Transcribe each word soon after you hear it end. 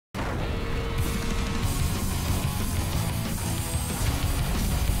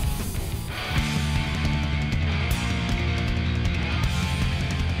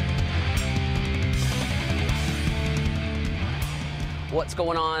What's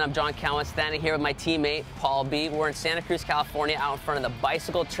going on? I'm John Cowan, standing here with my teammate, Paul B. We're in Santa Cruz, California, out in front of the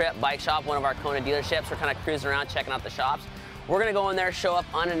Bicycle Trip bike shop, one of our Kona dealerships. We're kind of cruising around, checking out the shops. We're gonna go in there, show up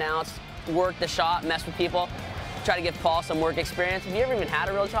unannounced, work the shop, mess with people, try to give Paul some work experience. Have you ever even had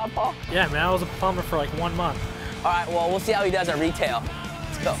a real job, Paul? Yeah, man, I was a plumber for like 1 month. All right, well, we'll see how he does at retail.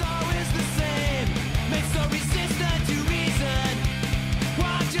 Let's go.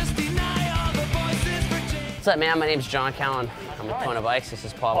 What's up, man? My name's John Cowan. I'm with Kona Bikes. This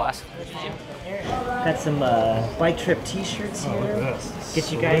is Paul Boss. Got some bike trip t-shirts here.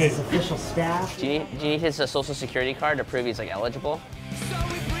 Get you guys as official staff. Do you need his social security card to prove he's like eligible?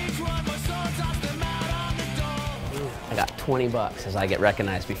 I got 20 bucks as I get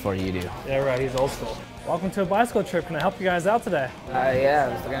recognized before you do. Yeah, right, he's old school. Welcome to a bicycle trip. Can I help you guys out today? Yeah,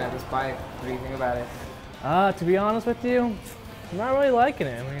 I was looking at this bike. What do you think about it? To be honest with you, I'm not really liking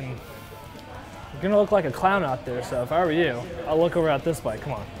it. I mean, you're gonna look like a clown out there, so if I were you, I'll look over at this bike,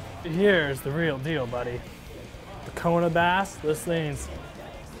 come on. Here's the real deal, buddy. The Kona Bass, this thing's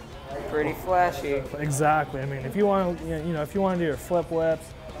Pretty flashy. exactly. I mean, if you want to, if you want to do your flip whips,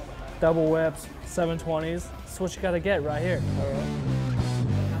 double whips, 720s, that's what you gotta get right here.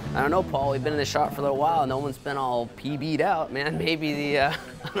 I don't know, Paul. We've been in the shop for a little while. No one's been all PB'd out, man. Maybe the, I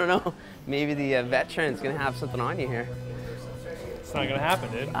don't know, maybe the veteran's gonna have something on you here. It's not gonna happen,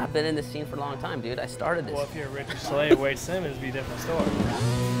 dude. I've been in this scene for a long time, dude. I started this. Well, if you're Richard Slade, Wade Simmons, it'd be a different story.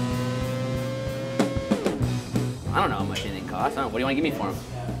 I don't know how much anything costs. I don't know. What do you want to give me for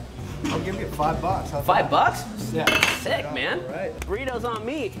them? I'll give you $5. How's $5? that? Yeah. Sick, man. Right. Burritos on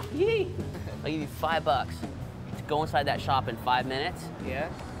me. Yee. I'll give you $5 to go inside that shop in 5 minutes. Yeah?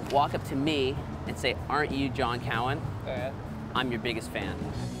 Walk up to me and say, "Aren't you John Cowan? Oh, yeah? I'm your biggest fan."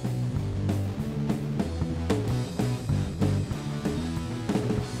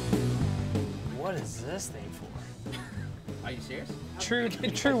 What is this thing for? Are you serious?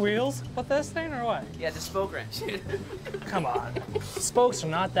 True wheels with this thing or what? Yeah, the spoke wrench. Come on. Spokes are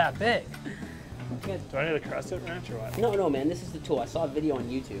not that big. Do I need a crescent wrench or what? No, man. This is the tool. I saw a video on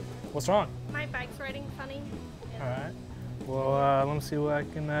YouTube. What's wrong? My bike's riding funny. All right. Well, let me see what I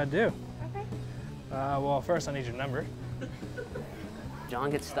can do. Okay. Well, first I need your number. John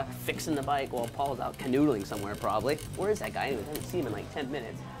gets stuck fixing the bike while Paul's out canoodling somewhere, probably. Where is that guy? I haven't seen him in like 10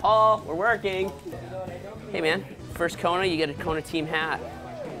 minutes. Paul, we're working. Hey, man. First Kona, you get a Kona team hat.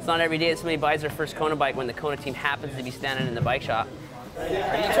 It's not every day that somebody buys their first Kona bike when the Kona team happens to be standing in the bike shop. Are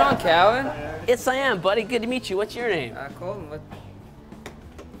you John Cowan? Yes, I am, buddy. Good to meet you. What's your name? Cowan.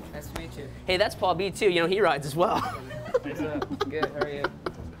 Nice to meet you. Hey, that's Paul B, too. You know, he rides as well. Good, how are you?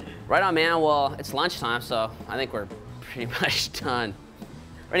 Right on, man. Well, it's lunchtime, so I think we're pretty much done.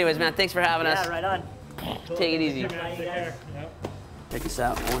 Anyways, man, thanks for having us. Yeah, right on. Take it easy. Check this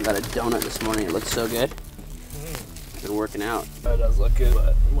out. I got a donut this morning. It looks so good. Been working out. That does look good,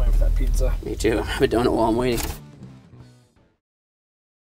 but I'm waiting for that pizza. Me too. I have a donut while I'm waiting.